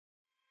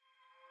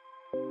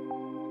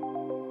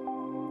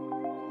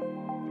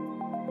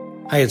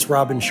Hi, it's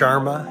Robin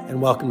Sharma,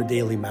 and welcome to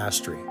Daily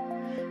Mastery.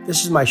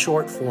 This is my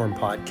short form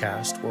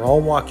podcast where I'll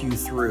walk you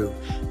through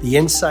the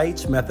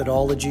insights,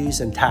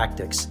 methodologies, and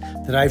tactics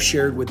that I've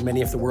shared with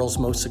many of the world's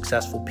most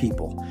successful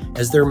people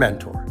as their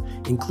mentor,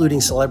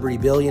 including celebrity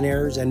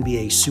billionaires,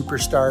 NBA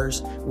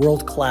superstars,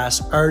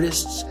 world-class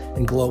artists,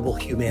 and global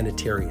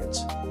humanitarians.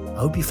 I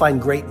hope you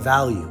find great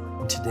value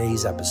in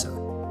today's episode.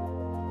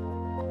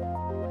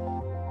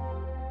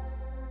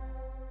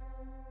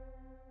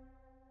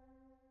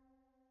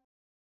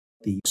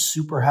 The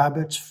super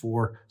habits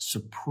for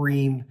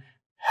supreme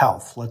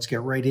health. Let's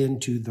get right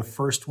into the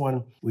first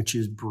one, which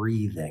is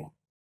breathing.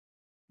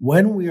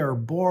 When we are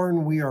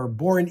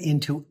born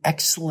into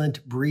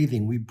excellent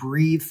breathing. We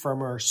breathe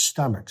from our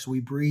stomachs.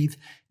 We breathe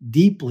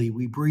deeply.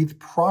 We breathe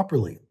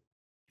properly.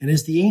 And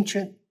as the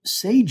ancient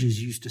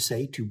sages used to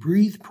say, to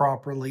breathe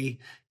properly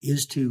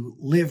is to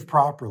live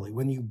properly.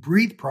 When you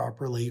breathe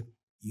properly,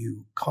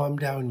 you calm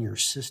down your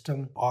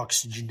system,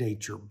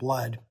 oxygenate your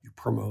blood, you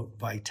promote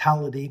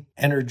vitality,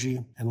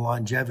 energy, and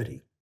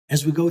longevity.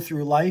 As we go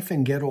through life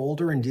and get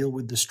older and deal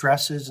with the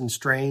stresses and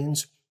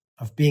strains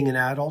of being an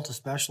adult,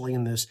 especially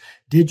in this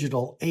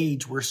digital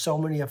age where so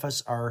many of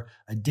us are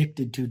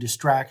addicted to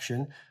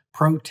distraction,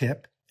 pro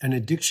tip, an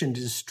addiction to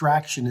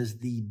distraction is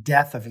the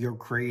death of your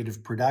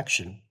creative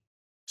production.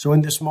 So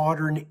in this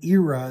modern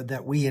era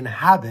that we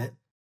inhabit,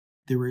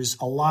 there is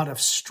a lot of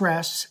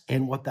stress,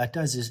 and what that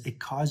does is it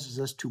causes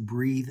us to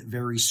breathe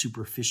very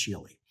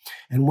superficially.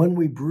 And when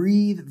we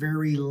breathe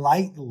very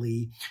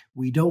lightly,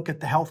 we don't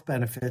get the health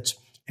benefits,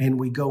 and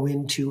we go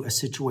into a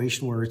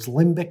situation where it's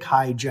limbic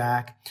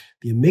hijack,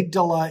 the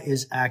amygdala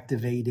is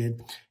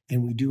activated,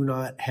 and we do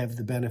not have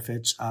the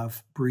benefits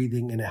of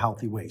breathing in a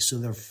healthy way. So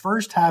the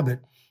first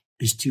habit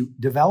is to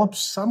develop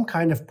some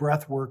kind of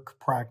breath work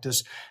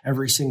practice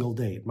every single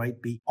day. It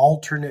might be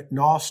alternate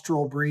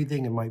nostril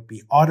breathing. It might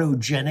be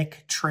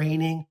autogenic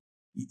training.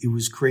 It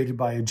was created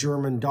by a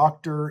German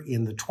doctor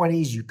in the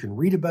 1920s. You can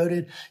read about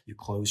it. You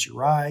close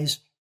your eyes.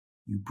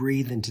 You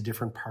breathe into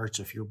different parts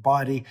of your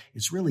body.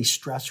 It's really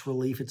stress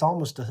relief. It's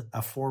almost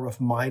a form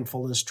of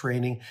mindfulness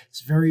training.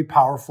 It's very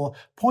powerful.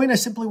 Point I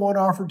simply want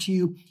to offer to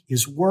you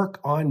is work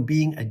on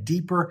being a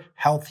deeper,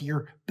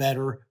 healthier,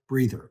 better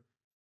breather.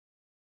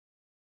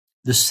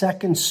 The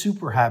second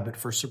super habit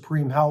for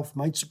supreme health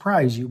might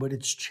surprise you, but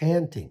it's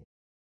chanting.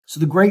 So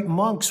the great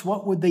monks,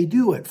 what would they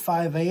do at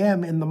 5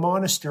 a.m. in the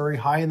monastery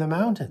high in the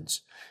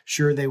mountains?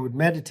 Sure, they would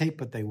meditate,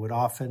 but they would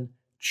often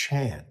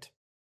chant.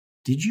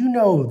 Did you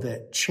know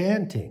that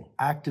chanting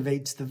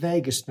activates the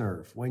vagus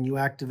nerve? When you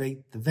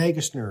activate the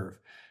vagus nerve,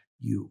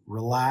 you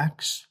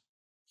relax,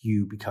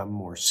 you become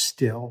more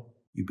still,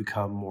 you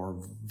become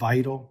more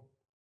vital,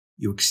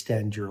 you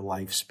extend your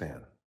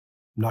lifespan.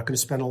 I'm not going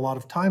to spend a lot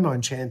of time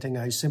on chanting.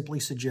 I simply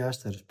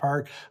suggest that as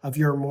part of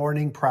your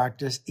morning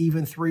practice,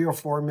 even 3 or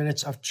 4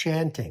 minutes of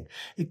chanting.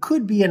 It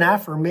could be an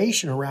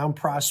affirmation around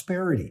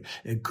prosperity.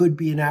 It could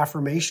be an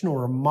affirmation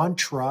or a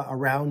mantra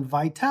around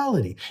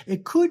vitality.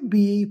 It could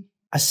be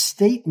a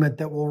statement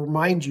that will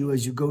remind you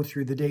as you go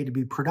through the day to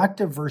be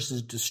productive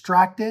versus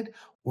distracted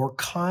or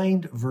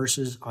kind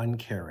versus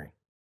uncaring.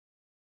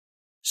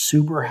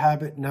 Super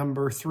habit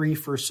number 3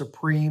 for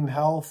supreme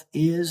health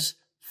is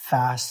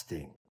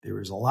fasting. There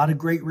is a lot of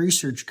great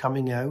research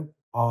coming out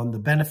on the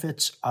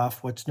benefits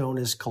of what's known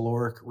as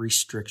caloric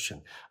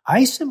restriction.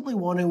 I simply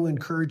want to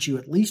encourage you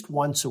at least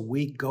once a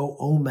week, go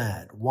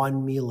OMAD,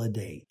 1 meal a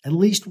day. At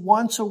least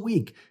once a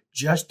week,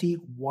 just eat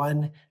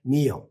 1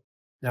 meal.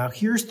 Now,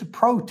 here's the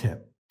pro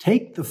tip.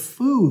 Take the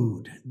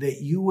food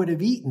that you would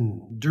have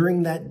eaten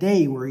during that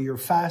day where you're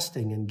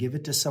fasting and give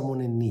it to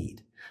someone in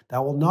need.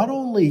 That will not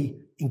only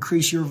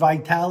increase your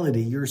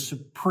vitality, your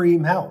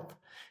supreme health,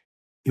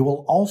 it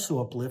will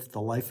also uplift the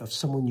life of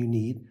someone you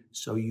need,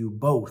 so you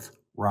both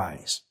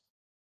rise.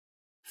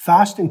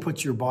 Fasting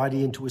puts your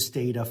body into a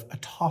state of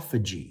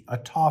autophagy.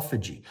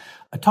 Autophagy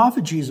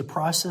is a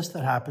process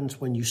that happens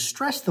when you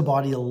stress the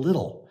body a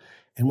little.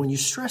 And when you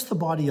stress the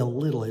body a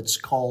little, it's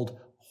called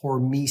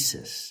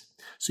hormesis.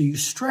 So you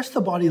stress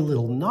the body a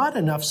little, not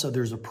enough so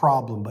there's a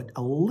problem, but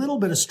a little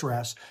bit of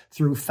stress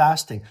through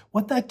fasting.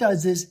 What that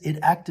does is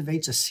it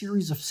activates a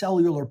series of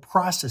cellular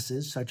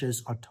processes, such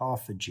as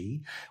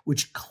autophagy,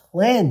 which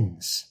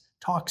cleanse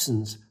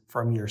toxins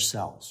from your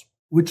cells,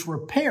 which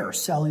repair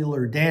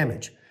cellular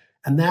damage.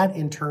 And that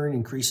in turn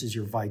increases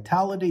your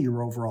vitality,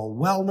 your overall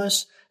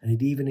wellness, and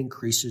it even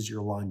increases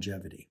your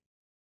longevity.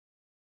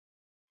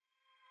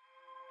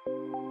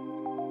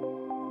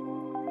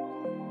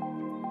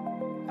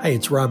 Hi,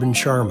 it's Robin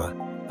Sharma.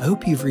 I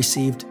hope you've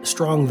received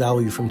strong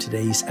value from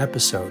today's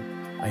episode.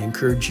 I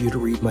encourage you to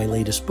read my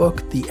latest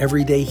book, The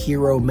Everyday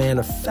Hero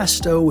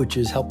Manifesto, which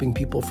is helping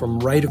people from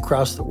right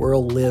across the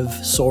world live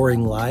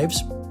soaring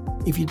lives.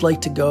 If you'd like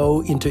to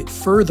go into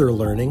further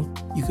learning,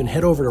 you can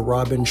head over to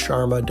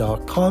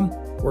robinsharma.com,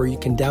 where you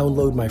can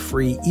download my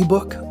free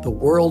ebook, The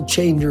World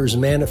Changers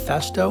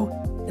Manifesto.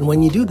 And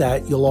when you do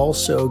that, you'll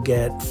also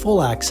get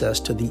full access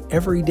to the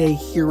Everyday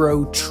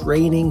Hero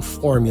Training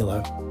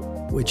Formula,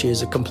 which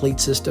is a complete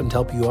system to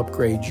help you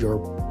upgrade your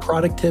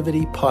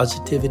productivity,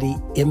 positivity,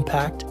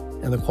 impact,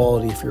 and the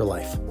quality of your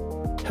life.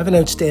 Have an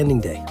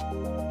outstanding day.